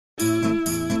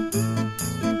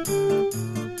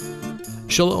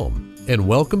Shalom, and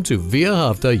welcome to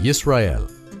V'ahavta Yisrael,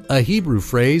 a Hebrew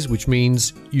phrase which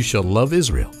means, you shall love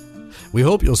Israel. We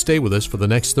hope you'll stay with us for the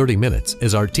next 30 minutes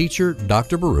as our teacher,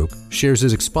 Dr. Baruch, shares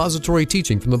his expository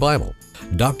teaching from the Bible.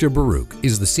 Dr. Baruch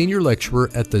is the senior lecturer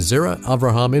at the Zera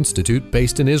Avraham Institute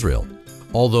based in Israel.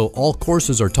 Although all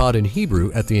courses are taught in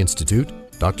Hebrew at the Institute,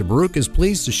 Dr. Baruch is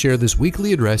pleased to share this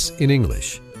weekly address in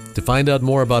English. To find out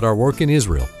more about our work in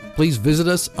Israel, please visit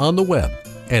us on the web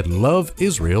at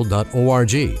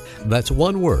loveisrael.org. That's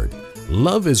one word,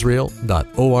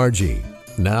 loveisrael.org.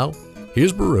 Now,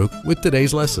 here's Baruch with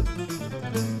today's lesson.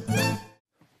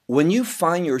 When you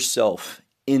find yourself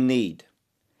in need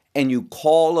and you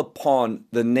call upon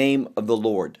the name of the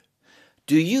Lord,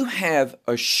 do you have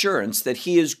assurance that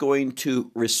He is going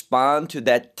to respond to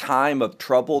that time of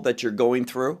trouble that you're going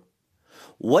through?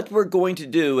 What we're going to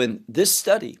do in this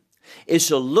study is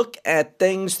to look at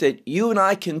things that you and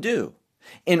I can do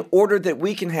in order that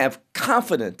we can have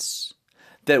confidence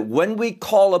that when we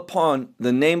call upon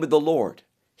the name of the Lord,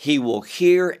 He will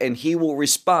hear and He will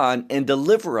respond and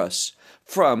deliver us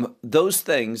from those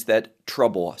things that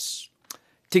trouble us.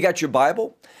 Take out your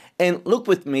Bible and look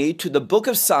with me to the book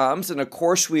of Psalms. And of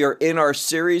course, we are in our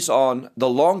series on the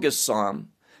longest Psalm,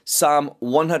 Psalm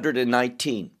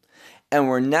 119. And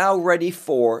we're now ready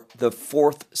for the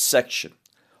fourth section.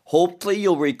 Hopefully,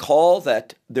 you'll recall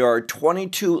that there are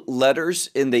 22 letters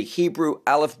in the Hebrew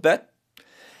alphabet,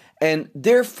 and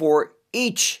therefore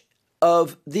each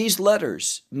of these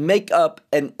letters make up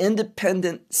an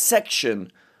independent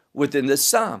section within the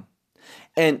psalm.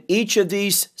 And each of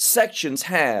these sections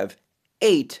have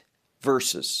 8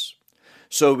 verses.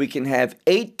 So we can have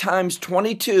 8 times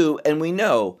 22, and we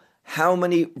know how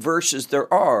many verses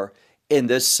there are in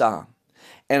this psalm.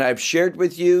 And I've shared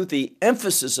with you the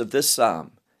emphasis of this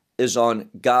psalm is on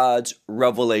God's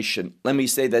revelation. Let me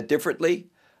say that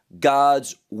differently.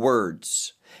 God's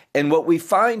words. And what we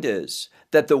find is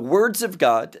that the words of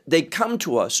God, they come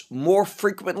to us more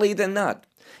frequently than not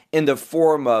in the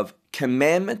form of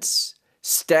commandments,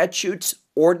 statutes,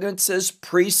 ordinances,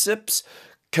 precepts,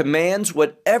 commands,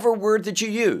 whatever word that you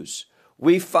use.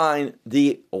 We find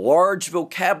the large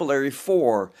vocabulary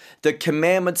for the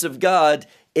commandments of God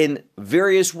in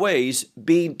various ways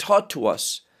being taught to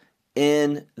us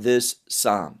in this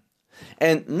psalm.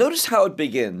 And notice how it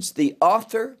begins. The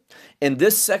author in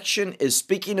this section is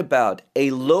speaking about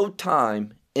a low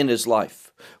time in his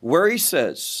life where he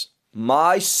says,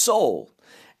 my soul,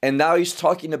 and now he's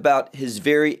talking about his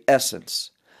very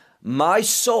essence. My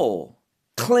soul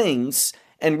clings,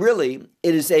 and really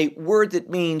it is a word that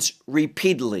means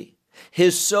repeatedly.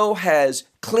 His soul has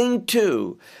clinged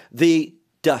to the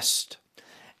dust.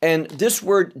 And this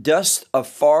word dust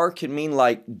afar can mean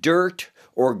like dirt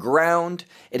or ground.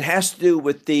 It has to do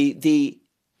with the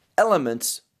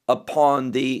elements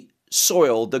upon the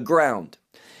soil, the ground.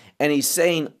 And he's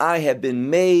saying, I have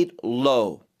been made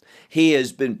low. He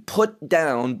has been put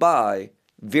down by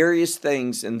various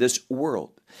things in this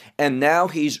world. And now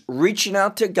he's reaching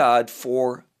out to God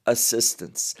for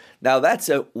assistance. Now that's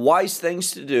a wise thing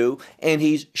to do. And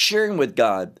he's sharing with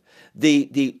God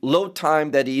the low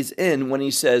time that he's in when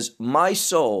he says, my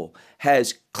soul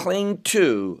has clinged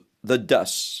to the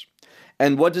dust.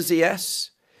 And what does he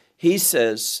ask? He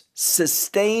says,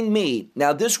 sustain me.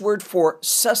 Now this word for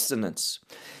sustenance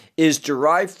is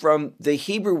derived from the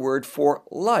Hebrew word for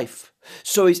life.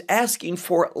 So he's asking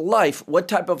for life. What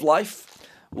type of life?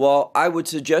 Well, I would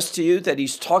suggest to you that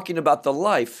he's talking about the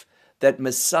life that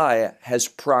Messiah has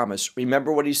promised.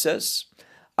 Remember what he says?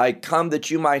 I come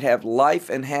that you might have life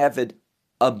and have it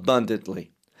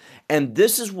abundantly. And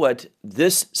this is what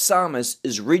this psalmist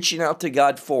is reaching out to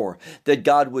God for, that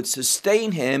God would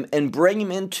sustain him and bring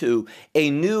him into a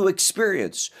new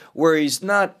experience where he's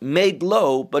not made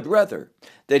low, but rather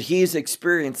that he is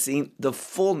experiencing the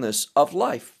fullness of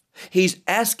life. He's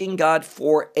asking God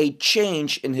for a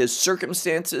change in his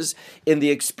circumstances, in the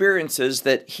experiences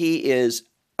that he is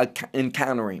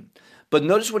encountering. But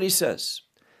notice what he says.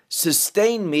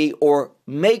 Sustain me or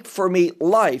make for me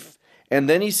life. And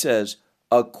then he says,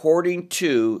 according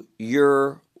to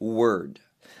your word.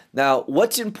 Now,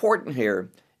 what's important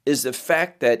here is the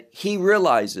fact that he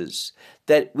realizes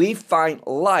that we find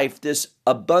life, this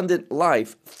abundant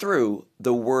life, through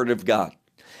the word of God.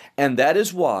 And that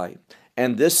is why,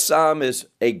 and this psalm is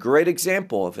a great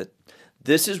example of it,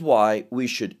 this is why we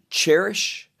should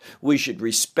cherish, we should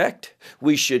respect,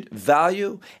 we should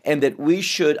value, and that we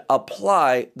should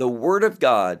apply the Word of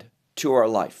God to our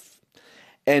life.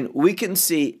 And we can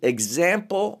see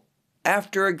example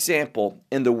after example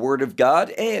in the Word of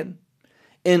God and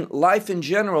in life in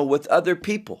general with other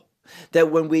people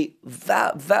that when we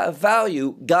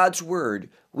value God's word,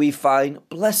 we find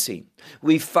blessing.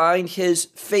 We find his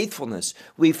faithfulness.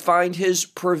 We find his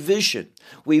provision.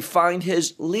 We find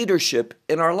his leadership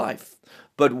in our life.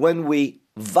 But when we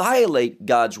violate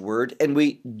God's word and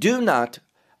we do not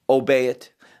obey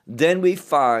it, then we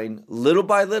find little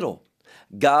by little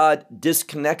God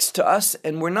disconnects to us,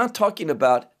 and we're not talking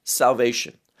about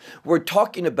salvation. We're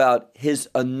talking about his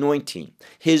anointing,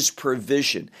 his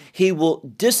provision. He will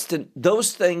distance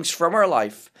those things from our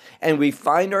life, and we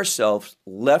find ourselves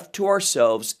left to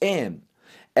ourselves. And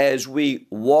as we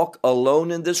walk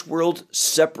alone in this world,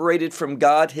 separated from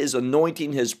God, his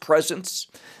anointing, his presence.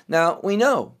 Now, we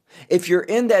know if you're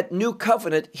in that new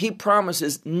covenant, he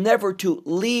promises never to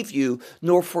leave you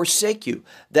nor forsake you.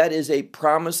 That is a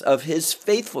promise of his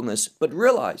faithfulness. But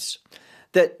realize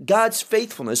that God's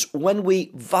faithfulness, when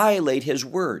we violate his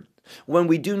word, when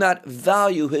we do not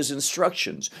value his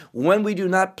instructions, when we do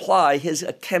not apply his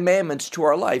commandments to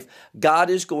our life, God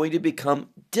is going to become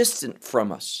distant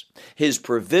from us. His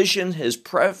provision, his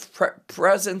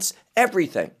presence,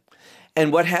 everything.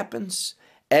 And what happens?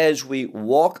 As we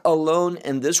walk alone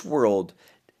in this world,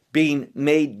 being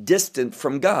made distant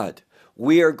from God,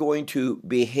 we are going to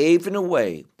behave in a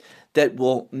way that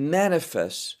will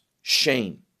manifest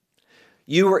shame.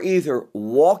 You are either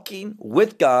walking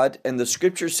with God, and the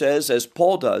scripture says, as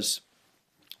Paul does,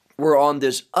 we're on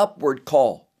this upward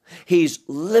call. He's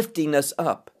lifting us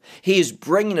up. He's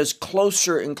bringing us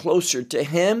closer and closer to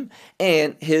him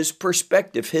and his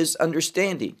perspective, his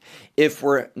understanding. If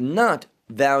we're not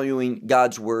valuing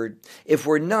God's word, if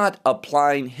we're not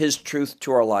applying his truth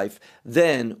to our life,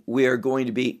 then we are going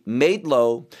to be made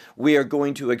low. We are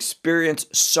going to experience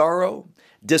sorrow,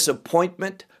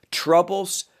 disappointment,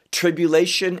 troubles,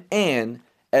 tribulation, and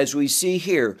as we see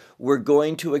here, we're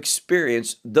going to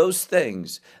experience those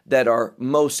things that are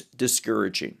most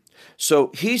discouraging.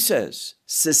 So he says,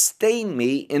 sustain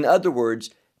me. In other words,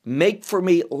 make for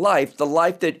me life, the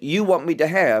life that you want me to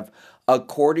have,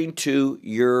 according to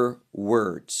your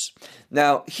words.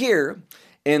 Now, here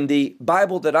in the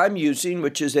Bible that I'm using,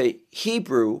 which is a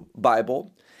Hebrew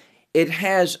Bible, it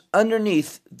has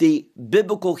underneath the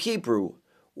biblical Hebrew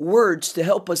words to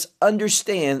help us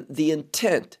understand the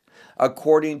intent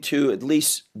according to at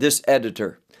least this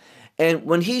editor. And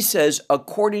when he says,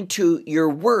 according to your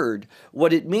word,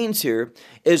 what it means here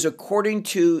is according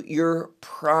to your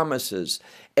promises.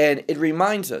 And it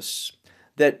reminds us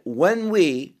that when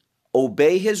we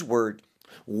obey his word,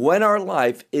 when our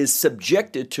life is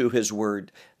subjected to his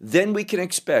word, then we can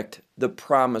expect the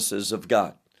promises of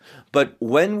God. But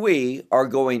when we are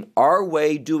going our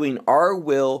way, doing our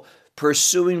will,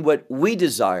 pursuing what we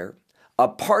desire,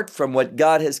 apart from what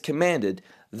God has commanded,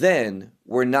 then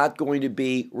we're not going to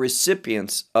be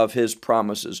recipients of his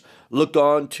promises. Look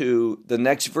on to the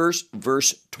next verse,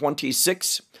 verse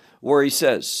 26, where he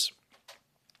says,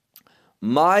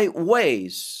 my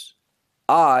ways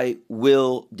I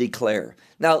will declare.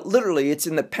 Now, literally, it's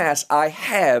in the past, I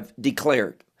have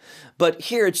declared. But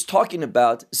here it's talking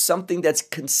about something that's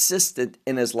consistent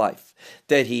in his life,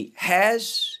 that he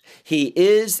has, he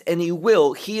is, and he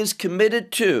will. He is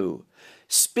committed to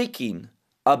speaking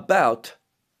about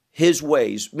his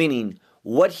ways, meaning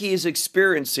what he is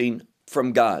experiencing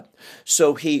from God.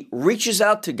 So he reaches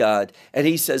out to God and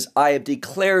he says, I have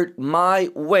declared my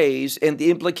ways, and the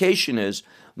implication is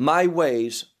my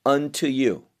ways unto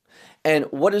you. And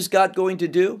what is God going to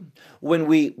do? When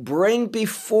we bring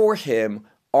before him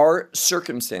our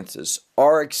circumstances,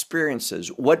 our experiences,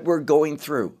 what we're going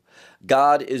through,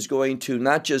 God is going to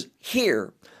not just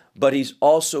hear, but he's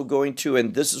also going to,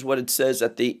 and this is what it says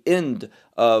at the end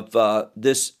of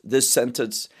this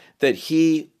sentence, that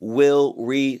he will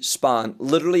respond.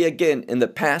 Literally, again, in the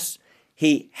past,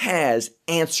 he has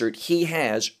answered, he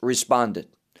has responded.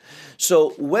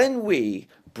 So when we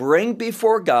bring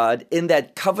before God in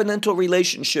that covenantal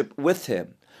relationship with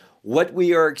him what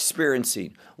we are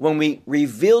experiencing, when we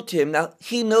reveal to him, now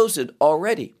he knows it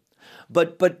already.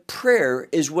 But prayer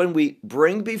is when we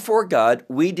bring before God,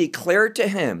 we declare to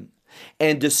him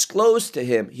and disclose to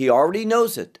him. He already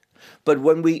knows it. But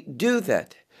when we do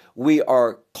that, we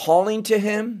are calling to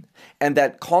him, and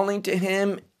that calling to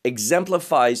him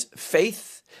exemplifies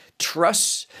faith,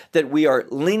 trust, that we are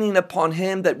leaning upon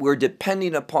him, that we're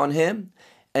depending upon him,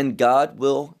 and God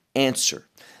will answer.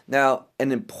 Now,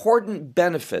 an important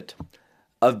benefit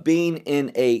of being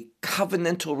in a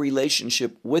covenantal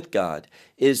relationship with God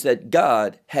is that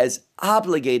God has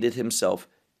obligated himself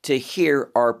to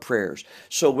hear our prayers.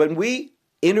 So when we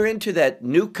enter into that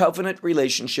new covenant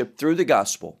relationship through the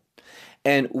gospel,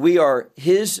 and we are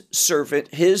his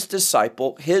servant, his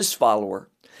disciple, his follower,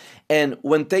 And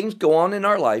when things go on in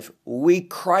our life, we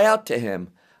cry out to him.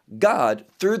 God,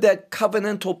 through that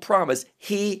covenantal promise,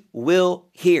 he will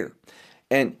hear.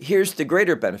 And here's the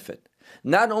greater benefit.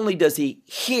 Not only does he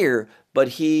hear, but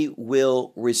he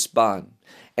will respond.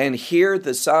 And here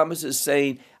the psalmist is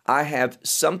saying, I have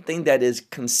something that is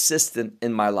consistent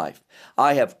in my life.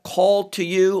 I have called to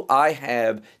you. I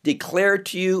have declared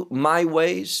to you my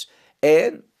ways.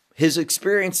 And his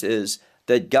experience is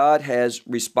that God has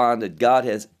responded. God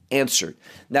has answered.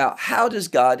 Now, how does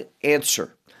God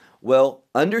answer? Well,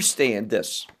 understand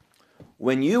this.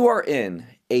 When you are in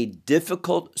a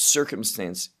difficult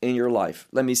circumstance in your life,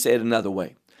 let me say it another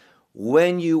way.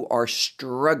 When you are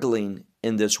struggling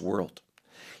in this world,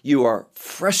 you are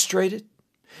frustrated,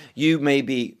 you may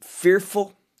be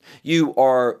fearful, you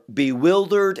are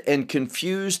bewildered and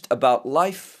confused about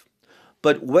life,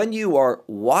 but when you are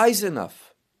wise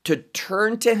enough to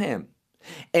turn to him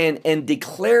and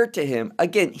declare to him,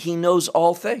 again, he knows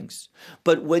all things,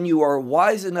 but when you are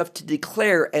wise enough to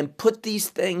declare and put these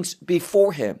things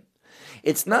before him,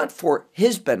 it's not for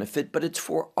his benefit, but it's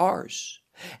for ours.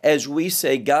 As we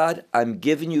say, God, I'm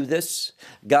giving you this.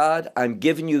 God, I'm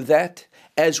giving you that.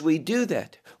 As we do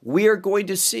that, we are going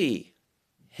to see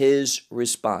his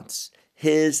response,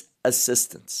 his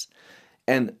assistance.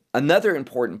 And another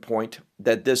important point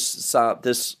that this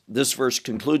verse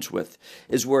concludes with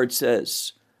is where it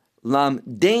says,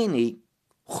 Lamdeni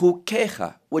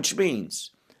chukecha, which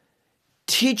means,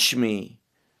 teach me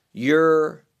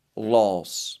your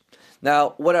laws.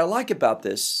 Now, what I like about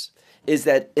this is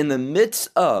that in the midst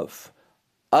of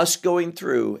us going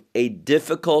through a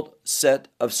difficult set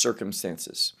of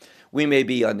circumstances, we may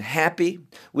be unhappy,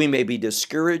 we may be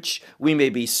discouraged, we may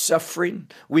be suffering,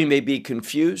 we may be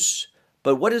confused,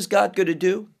 but what is God going to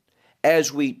do?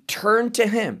 As we turn to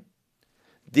him,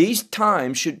 these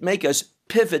times should make us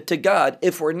pivot to God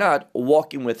if we're not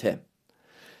walking with him.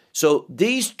 So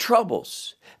these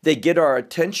troubles, they get our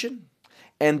attention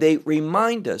and they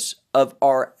remind us of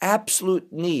our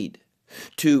absolute need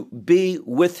to be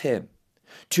with him,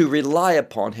 to rely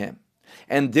upon him.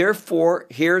 And therefore,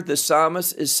 here the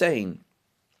psalmist is saying,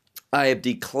 I have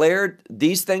declared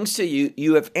these things to you.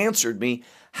 You have answered me.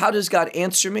 How does God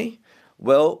answer me?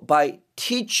 Well, by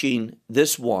teaching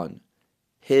this one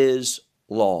his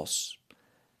laws.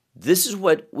 This is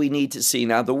what we need to see.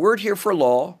 Now, the word here for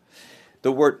law,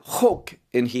 the word chok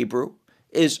in Hebrew,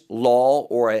 is law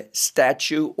or a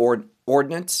statute or an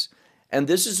ordinance. And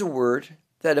this is a word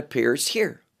that appears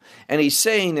here. And he's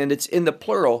saying, and it's in the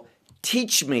plural,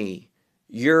 teach me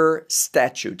your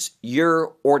statutes,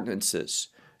 your ordinances,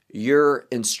 your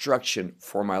instruction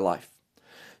for my life.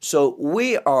 So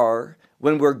we are,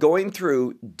 when we're going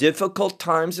through difficult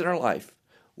times in our life,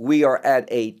 we are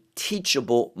at a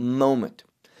teachable moment.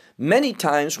 Many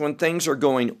times when things are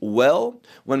going well,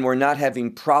 when we're not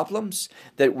having problems,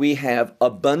 that we have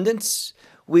abundance,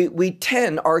 we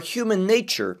tend, our human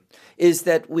nature is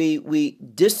that we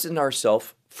distance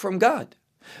ourselves from God.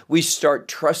 We start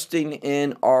trusting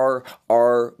in our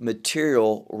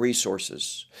material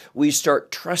resources. We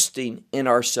start trusting in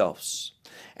ourselves.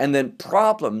 And then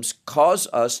problems cause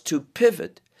us to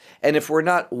pivot. And if we're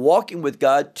not walking with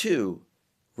God too,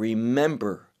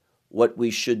 remember what we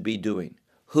should be doing,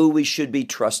 who we should be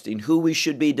trusting, who we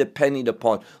should be depending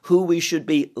upon, who we should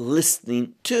be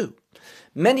listening to.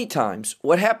 Many times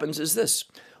what happens is this.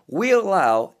 We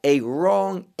allow a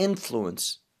wrong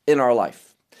influence in our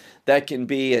life. That can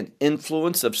be an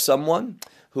influence of someone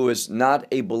who is not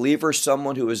a believer,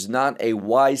 someone who is not a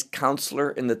wise counselor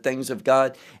in the things of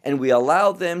God, and we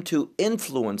allow them to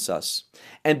influence us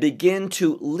and begin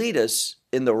to lead us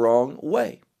in the wrong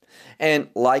way. And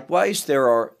likewise, there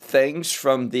are things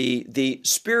from the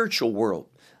spiritual world,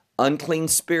 unclean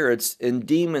spirits and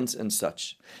demons and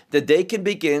such, that they can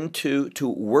begin to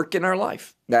work in our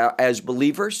life. Now, as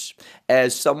believers,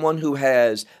 as someone who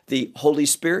has the Holy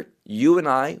Spirit, you and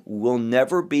I will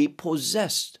never be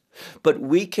possessed, but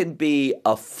we can be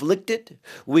afflicted,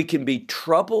 we can be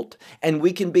troubled, and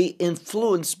we can be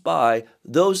influenced by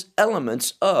those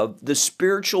elements of the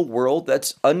spiritual world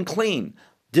that's unclean,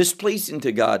 displeasing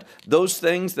to God, those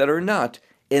things that are not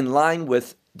in line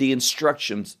with the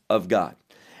instructions of God.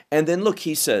 And then look,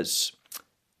 he says,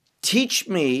 teach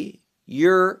me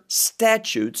your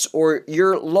statutes or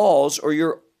your laws or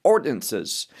your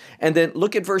ordinances. And then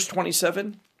look at verse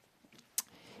 27.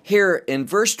 Here in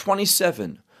verse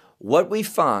 27, what we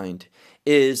find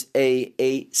is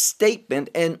a statement,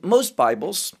 and most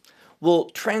Bibles will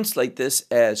translate this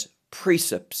as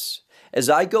precepts. As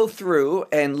I go through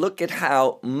and look at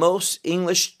how most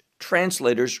English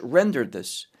translators rendered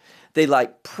this, they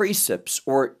like precepts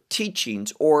or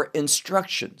teachings or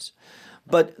instructions.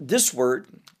 But this word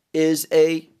is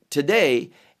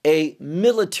today a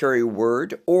military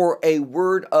word or a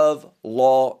word of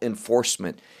law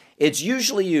enforcement. It's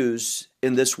usually used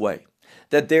in this way,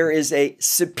 that there is a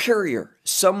superior,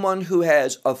 someone who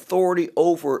has authority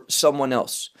over someone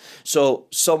else. So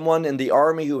someone in the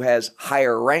army who has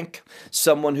higher rank,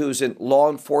 someone who's in law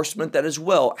enforcement that as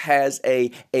well has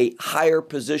a higher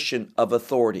position of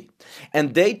authority.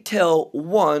 And they tell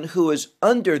one who is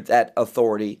under that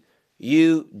authority,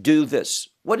 you do this.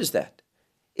 What is that?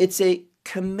 It's a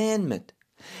commandment.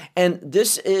 And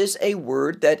this is a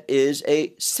word that is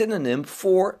a synonym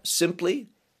for simply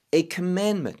a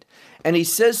commandment. And he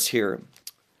says here,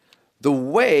 the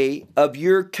way of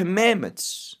your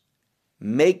commandments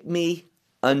make me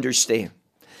understand.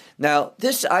 Now,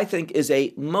 this I think is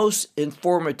a most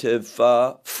informative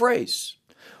phrase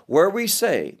where we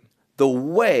say, the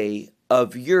way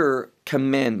of your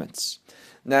commandments.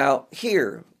 Now,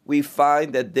 here we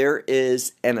find that there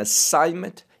is an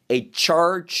assignment, a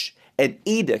charge, an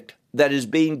edict that is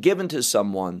being given to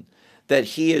someone that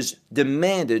he is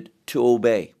demanded to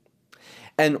obey.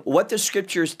 And what the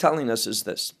scripture is telling us is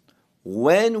this: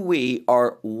 when we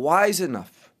are wise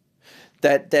enough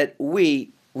that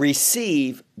we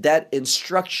receive that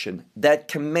instruction, that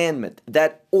commandment,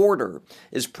 that order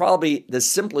is probably the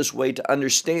simplest way to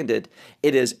understand it.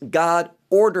 It is God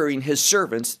ordering his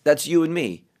servants, that's you and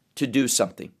me, to do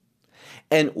something.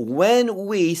 And when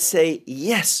we say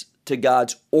yes to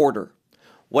God's order,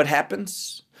 what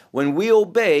happens? When we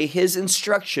obey his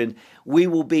instruction, we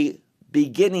will be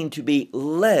beginning to be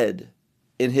led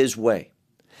in his way.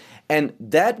 And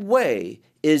that way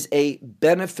is a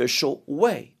beneficial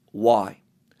way. Why?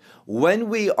 When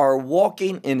we are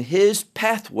walking in his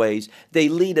pathways, they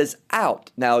lead us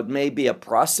out. Now, it may be a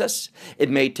process. It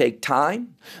may take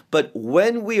time. But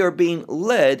when we are being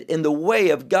led in the way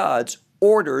of God's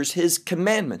orders, his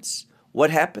commandments,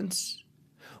 what happens?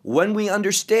 When we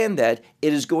understand that,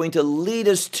 it is going to lead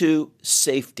us to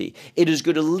safety. It is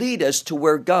going to lead us to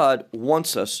where God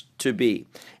wants us to be.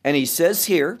 And he says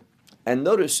here, and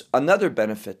notice another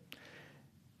benefit.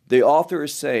 The author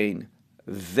is saying,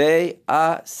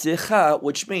 ve'asicha,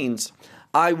 which means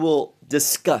I will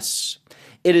discuss.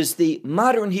 It is the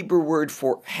modern Hebrew word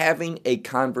for having a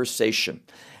conversation.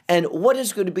 And what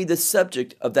is going to be the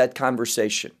subject of that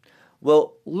conversation?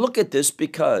 Well, look at this,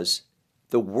 because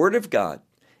the Word of God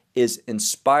is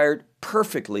inspired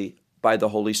perfectly by the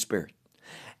Holy Spirit.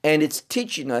 And it's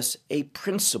teaching us a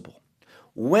principle.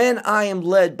 When I am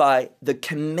led by the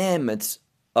commandments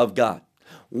of God,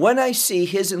 when I see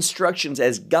his instructions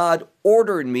as God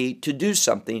ordering me to do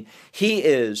something, he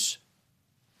is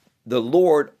the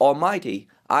Lord Almighty.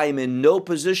 I am in no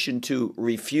position to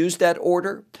refuse that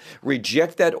order,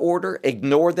 reject that order,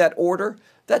 ignore that order.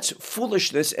 That's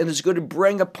foolishness and is going to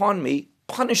bring upon me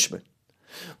punishment.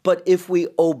 But if we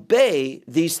obey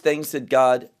these things that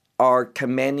God are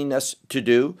commanding us to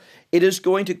do, it is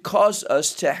going to cause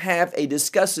us to have a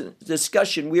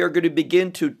discussion. We are going to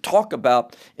begin to talk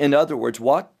about, in other words,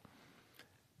 what?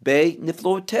 Be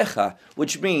niflotecha,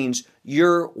 which means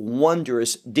your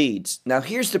wondrous deeds. Now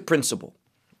here's the principle.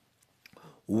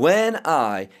 When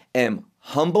I am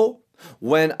humble,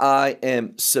 when I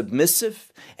am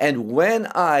submissive, and when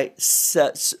I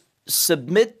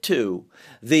submit to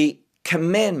the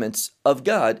commandments of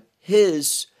God,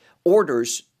 his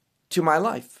orders to my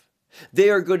life, they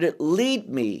are going to lead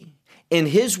me in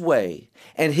his way,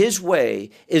 and his way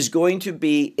is going to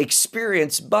be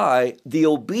experienced by the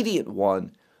obedient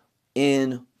one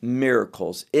in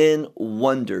miracles, in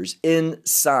wonders, in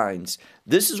signs.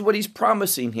 This is what he's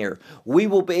promising here. We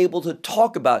will be able to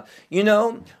talk about,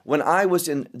 when I was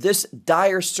in this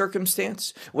dire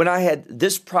circumstance, when I had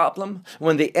this problem,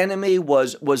 when the enemy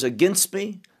was against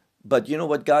me, but you know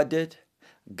what God did?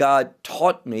 God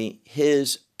taught me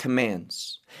his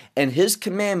commands, and his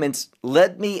commandments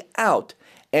led me out,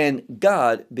 and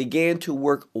God began to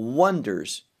work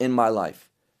wonders in my life.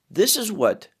 This is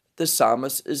what the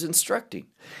psalmist is instructing.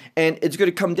 And it's going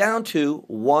to come down to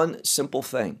one simple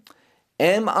thing.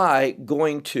 Am I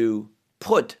going to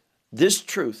put this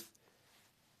truth,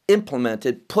 implement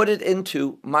it, put it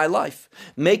into my life,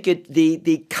 make it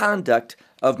the conduct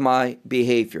of my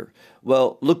behavior?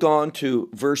 Well, look on to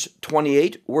verse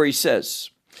 28 where he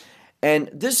says, and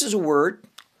this is a word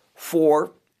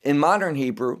for, in modern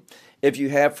Hebrew, if you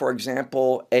have, for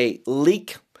example, a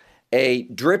leak, a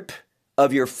drip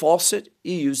of your faucet,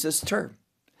 you use this term.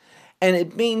 And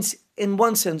it means, in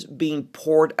one sense, being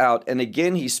poured out. And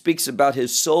again, he speaks about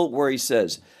his soul where he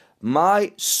says,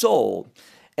 my soul.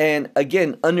 And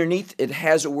again, underneath it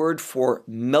has a word for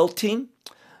melting.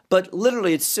 But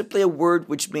literally, it's simply a word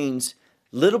which means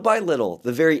little by little,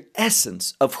 the very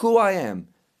essence of who I am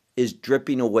is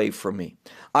dripping away from me.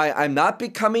 I'm not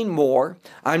becoming more.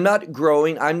 I'm not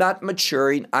growing. I'm not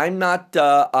maturing. I'm not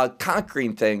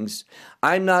conquering things.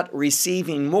 I'm not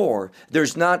receiving more.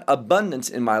 There's not abundance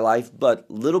in my life, but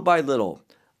little by little,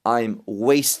 I'm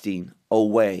wasting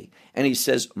away. And he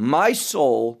says, my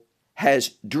soul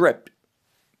has dripped,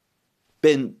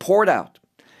 been poured out.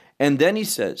 And then he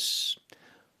says,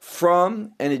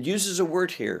 from, and it uses a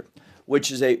word here, which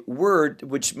is a word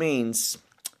which means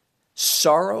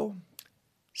sorrow,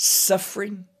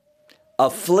 suffering,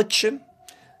 affliction.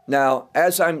 Now,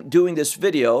 as I'm doing this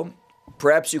video,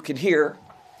 perhaps you can hear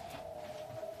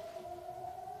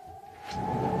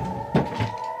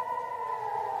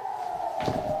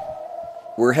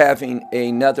we're having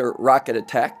another rocket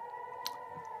attack.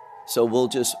 So we'll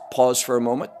just pause for a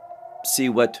moment, see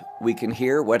what we can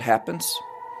hear, what happens.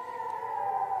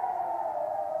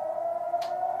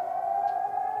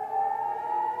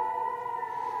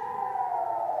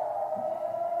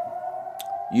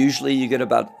 Usually you get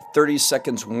about 30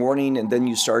 seconds warning, and then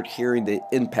you start hearing the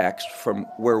impacts from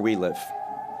where we live.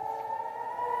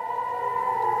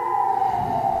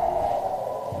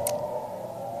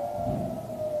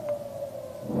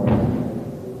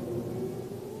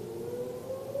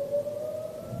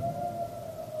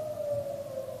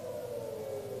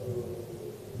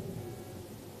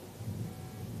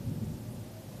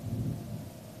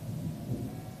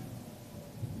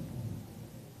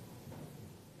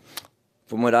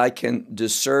 From what I can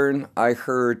discern, I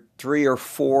heard 3 or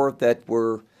 4 that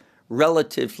were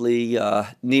relatively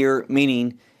near,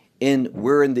 meaning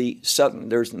we're in the southern,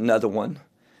 there's another one.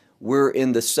 We're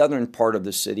in the southern part of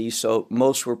the city, so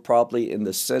most were probably in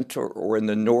the center or in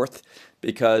the north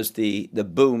because the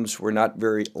booms were not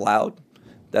very loud.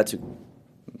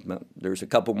 There's a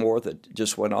couple more that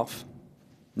just went off.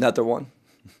 Another one.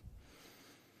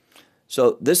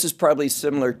 So this is probably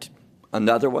similar to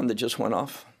another one that just went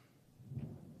off.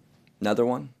 Another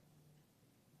one.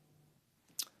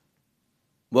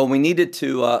 Well, we needed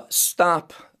to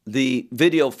stop the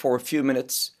video for a few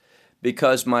minutes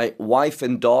because my wife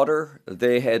and daughter,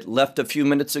 they had left a few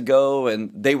minutes ago,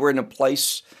 and they were in a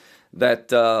place that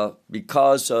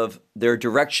because of their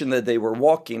direction that they were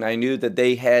walking, I knew that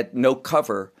they had no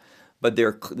cover, but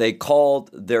they called,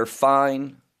 they're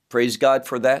fine. Praise God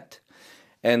for that.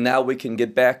 And now we can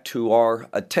get back to our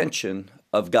attention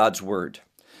of God's Word.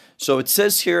 So it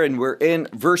says here, and we're in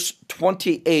verse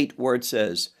 28 where it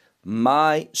says,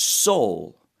 my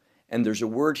soul, and there's a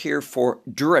word here for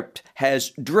dripped, has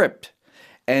dripped.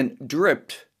 And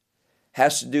dripped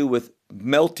has to do with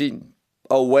melting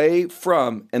away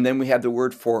from, and then we have the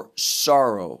word for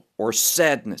sorrow or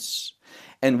sadness.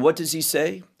 And what does he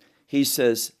say? He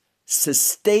says,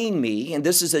 sustain me, and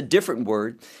this is a different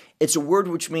word. It's a word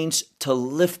which means to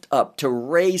lift up, to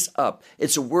raise up.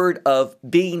 It's a word of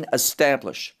being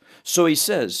established. So he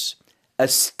says,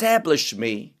 establish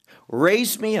me,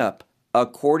 raise me up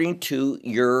according to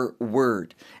your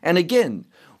word. And again,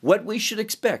 what we should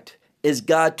expect is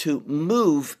God to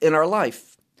move in our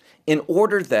life in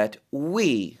order that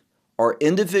we are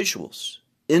individuals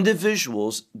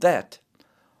that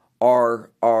are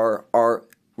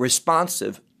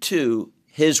responsive to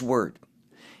his word.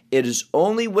 It is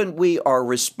only when we are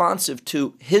responsive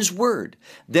to his word,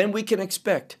 then we can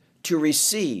expect to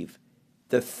receive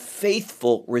the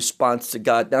faithful response to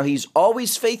God. Now, he's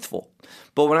always faithful.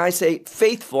 But when I say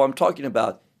faithful, I'm talking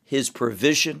about his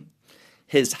provision,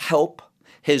 his help,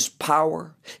 his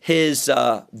power, his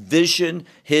vision,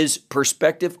 his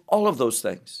perspective, all of those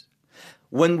things.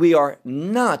 When we are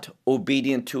not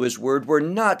obedient to his word, we're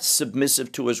not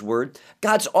submissive to his word,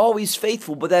 God's always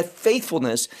faithful, but that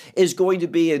faithfulness is going to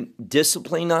be in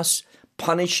disciplining us,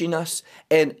 punishing us,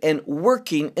 and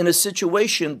working in a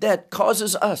situation that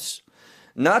causes us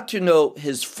not to know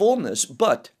his fullness,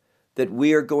 but that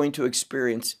we are going to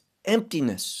experience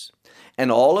emptiness.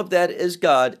 And all of that is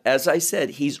God. As I said,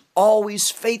 he's always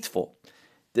faithful.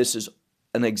 This is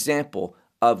an example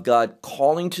of God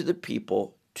calling to the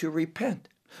people to repent,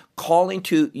 calling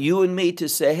to you and me to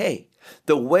say, hey,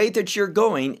 the way that you're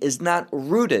going is not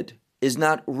rooted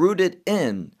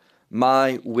in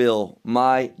my will,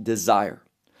 my desire.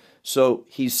 So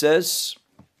he says,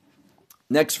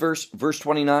 next verse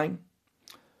 29,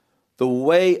 the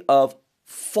way of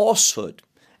falsehood.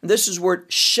 And this is word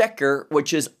sheker,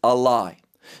 which is a lie.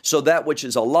 So that which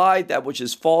is a lie, that which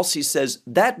is false, he says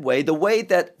that way, the way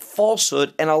that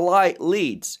falsehood and a lie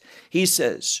leads, he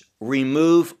says,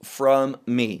 remove from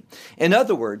me. In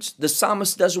other words, the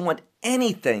psalmist doesn't want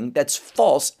anything that's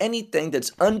false, anything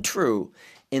that's untrue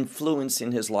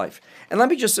influencing his life. And let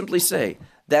me just simply say,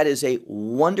 that is a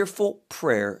wonderful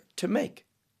prayer to make.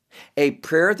 A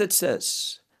prayer that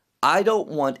says, I don't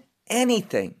want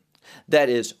anything that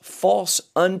is false,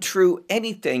 untrue,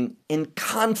 anything in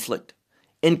conflict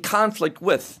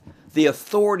with the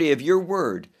authority of your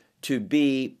word to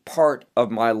be part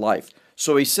of my life.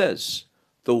 So he says,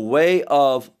 the way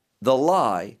of the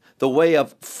lie, the way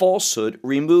of falsehood,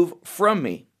 remove from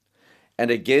me.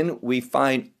 And again, we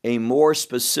find a more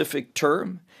specific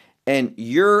term, and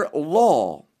your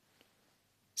law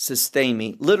sustain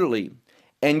me, literally.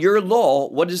 And your law,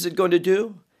 what is it going to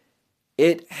do?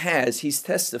 He's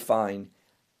testifying,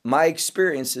 my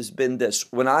experience has been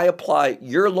this. When I apply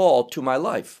your law to my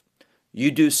life,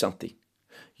 you do something.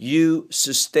 You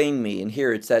sustain me. And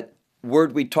here it's that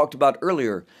word we talked about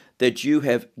earlier, that you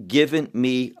have given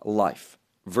me life.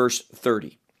 Verse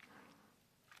 30.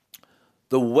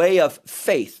 The way of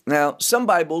faith. Now, some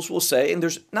Bibles will say, and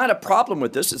there's not a problem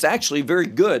with this, it's actually very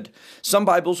good. Some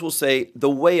Bibles will say the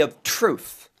way of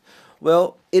truth.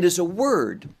 Well, it is a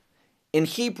word. In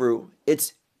Hebrew,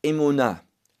 it's emunah.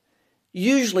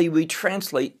 Usually we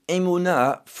translate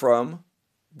emunah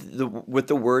with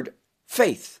the word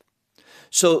faith.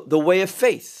 So the way of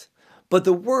faith. But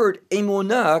the word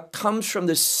emunah comes from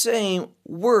the same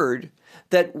word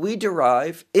that we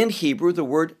derive in Hebrew, the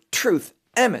word truth,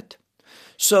 emet.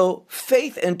 So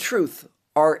faith and truth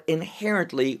are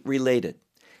inherently related.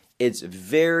 It's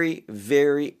very,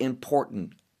 very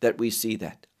important that we see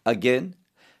that. Again,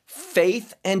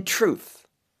 faith and truth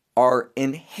are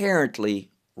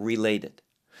inherently related.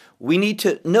 We need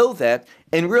to know that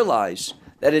and realize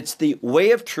that it's the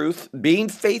way of truth, being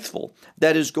faithful,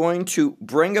 that is going to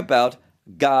bring about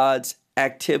God's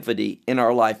activity in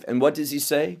our life. And what does he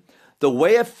say? The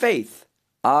way of faith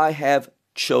I have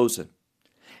chosen.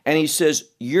 And he says,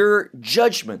 your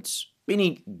judgments,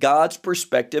 meaning God's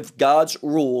perspective, God's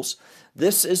rules.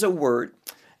 This is a word.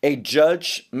 A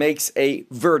judge makes a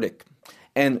verdict,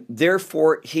 and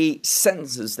therefore he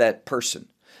sentences that person.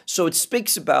 So it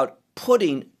speaks about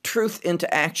putting truth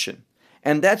into action.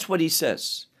 And that's what he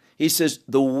says. He says,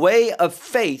 the way of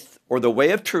faith, or the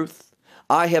way of truth,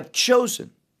 I have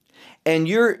chosen. And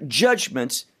your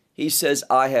judgments, he says,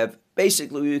 I have,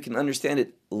 basically, you can understand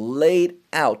it, laid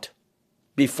out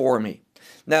before me.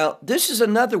 Now, this is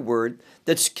another word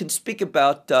that can speak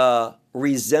about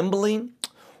resembling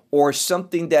or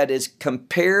something that is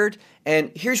compared.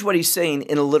 And here's what he's saying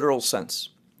in a literal sense.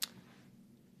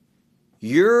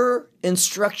 Your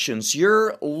instructions,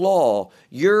 your law,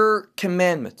 your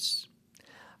commandments,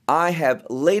 I have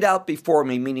laid out before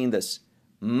me, meaning this,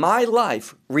 my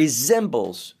life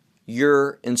resembles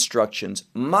your instructions.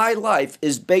 My life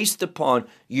is based upon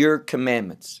your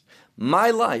commandments. My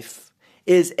life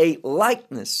is a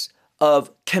likeness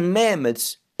of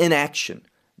commandments in action.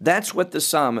 That's what the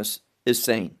psalmist is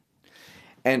saying.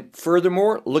 And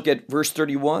furthermore, look at verse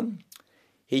 31.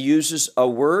 He uses a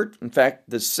word, in fact,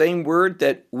 the same word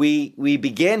that we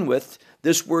began with,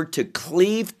 this word to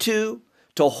cleave to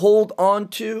hold on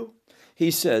to.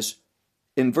 He says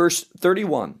in verse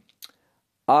 31,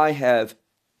 verse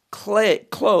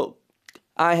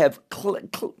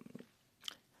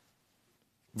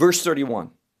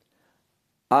 31,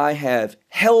 I have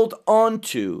held on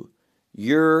to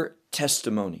your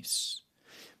testimonies.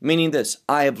 Meaning this,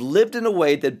 I have lived in a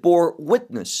way that bore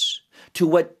witness to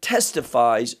what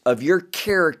testifies of your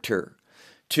character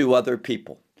to other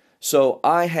people. So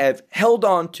I have held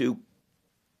on to,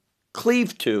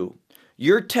 cleave to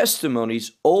your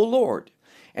testimonies, O Lord.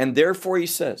 And therefore he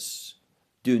says,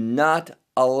 do not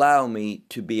allow me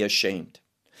to be ashamed.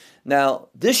 Now,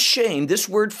 this shame, this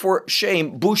word for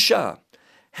shame, busha,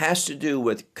 has to do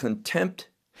with contempt.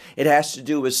 It has to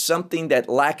do with something that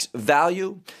lacks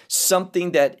value,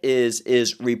 something that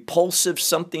is repulsive,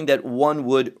 something that one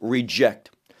would reject.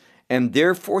 And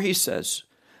therefore he says,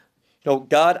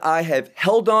 God, I have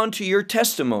held on to your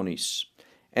testimonies,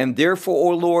 and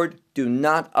therefore, O Lord, do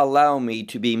not allow me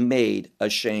to be made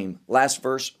ashamed. Last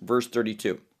verse, verse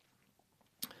 32.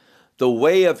 The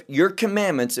way of your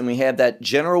commandments, and we have that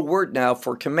general word now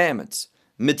for commandments,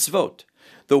 mitzvot.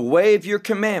 The way of your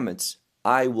commandments,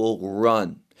 I will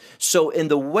run. So in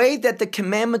the way that the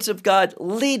commandments of God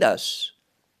lead us,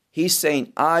 he's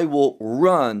saying, I will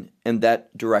run in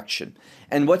that direction.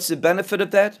 And what's the benefit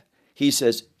of that? He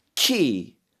says,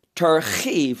 ki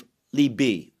tarchiv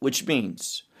libi, which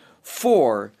means,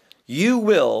 for you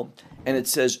will, and it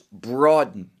says,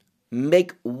 broaden,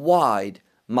 make wide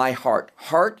my heart.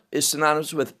 Heart is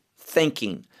synonymous with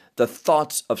thinking, the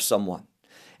thoughts of someone.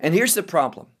 And here's the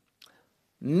problem.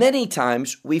 Many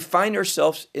times we find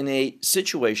ourselves in a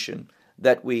situation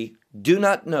that we do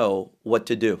not know what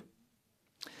to do.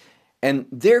 And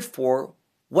therefore,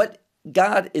 What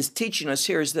God is teaching us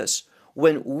here is this.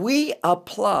 When we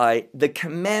apply the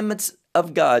commandments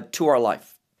of God to our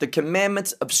life, the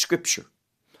commandments of Scripture,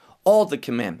 all the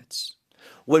commandments,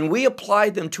 when we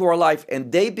apply them to our life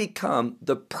and they become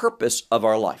the purpose of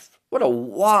our life, what a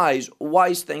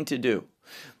wise thing to do.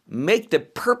 Make the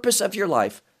purpose of your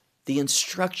life the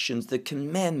instructions, the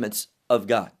commandments of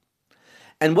God.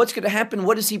 And what's going to happen?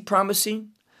 What is he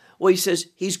promising? Well, he says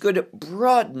he's going to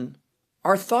broaden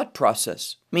our thought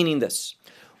process, meaning this.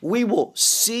 We will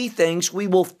see things, we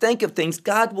will think of things.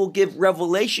 God will give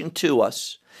revelation to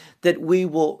us that we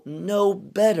will know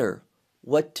better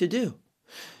what to do.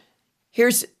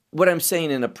 Here's what I'm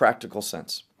saying in a practical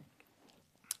sense.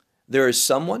 There is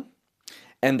someone,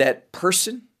 and that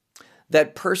person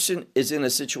is in a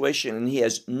situation and he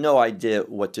has no idea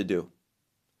what to do.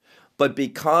 But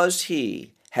because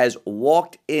he has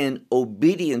walked in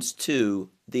obedience to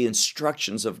the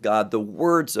instructions of God, the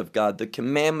words of God, the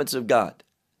commandments of God,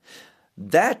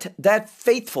 that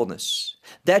faithfulness,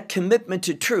 that commitment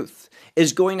to truth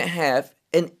is going to have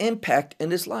an impact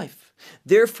in his life.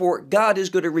 Therefore, God is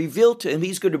going to reveal to him,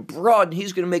 he's going to broaden,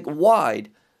 he's going to make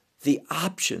wide the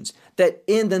options that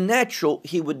in the natural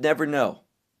he would never know.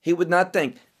 He would not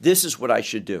think, this is what I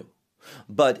should do.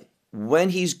 But when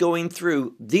he's going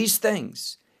through these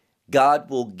things, God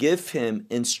will give him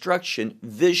instruction,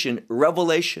 vision,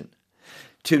 revelation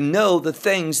to know the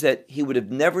things that he would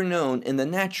have never known in the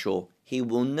natural, he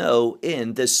will know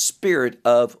in the spirit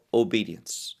of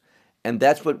obedience. And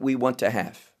that's what we want to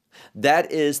have.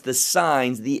 That is the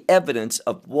signs, the evidence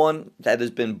of one that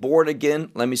has been born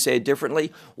again. Let me say it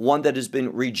differently. One that has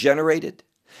been regenerated.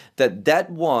 That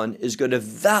one is going to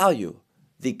value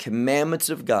the commandments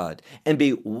of God and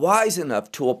be wise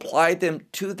enough to apply them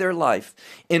to their life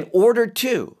in order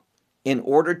to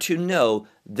know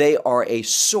they are a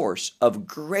source of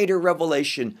greater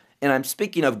revelation. And I'm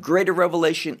speaking of greater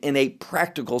revelation in a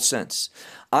practical sense.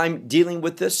 I'm dealing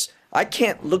with this. I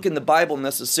can't look in the Bible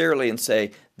necessarily and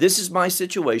say, this is my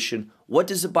situation. What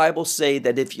does the Bible say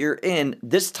that if you're in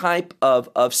this type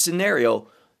of scenario,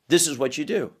 this is what you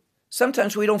do?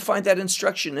 Sometimes we don't find that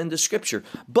instruction in the Scripture.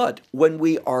 But when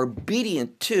we are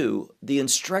obedient to the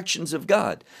instructions of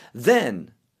God,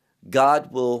 then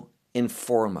God will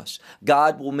inform us.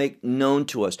 God will make known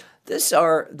to us.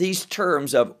 These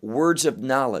terms of words of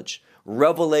knowledge,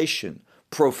 revelation,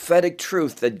 prophetic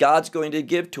truth that God's going to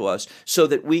give to us so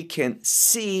that we can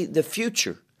see the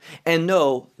future and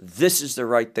know this is the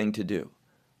right thing to do.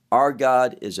 Our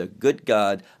God is a good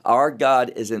God. Our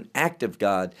God is an active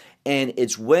God. And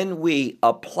it's when we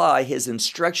apply his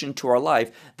instruction to our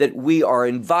life that we are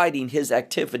inviting his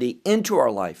activity into our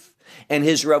life and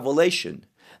his revelation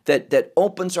that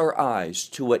opens our eyes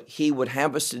to what he would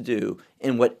have us to do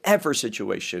in whatever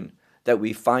situation that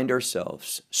we find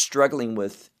ourselves struggling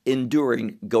with,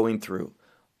 enduring, going through.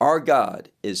 Our God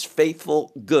is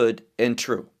faithful, good, and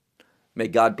true. May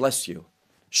God bless you.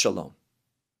 Shalom.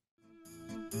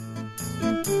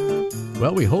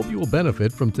 Well, we hope you will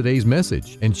benefit from today's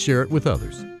message and share it with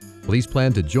others. Please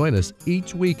plan to join us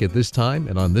each week at this time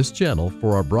and on this channel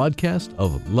for our broadcast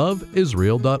of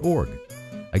loveisrael.org.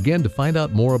 Again, to find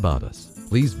out more about us,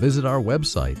 please visit our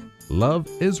website,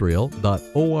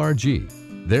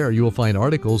 loveisrael.org. There you will find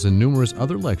articles and numerous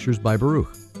other lectures by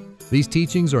Baruch. These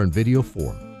teachings are in video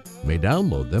form. You may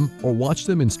download them or watch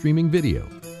them in streaming video.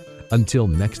 Until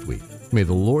next week, may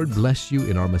the Lord bless you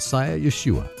in our Messiah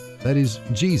Yeshua, that is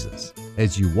Jesus,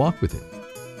 as you walk with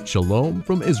him. Shalom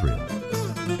from Israel.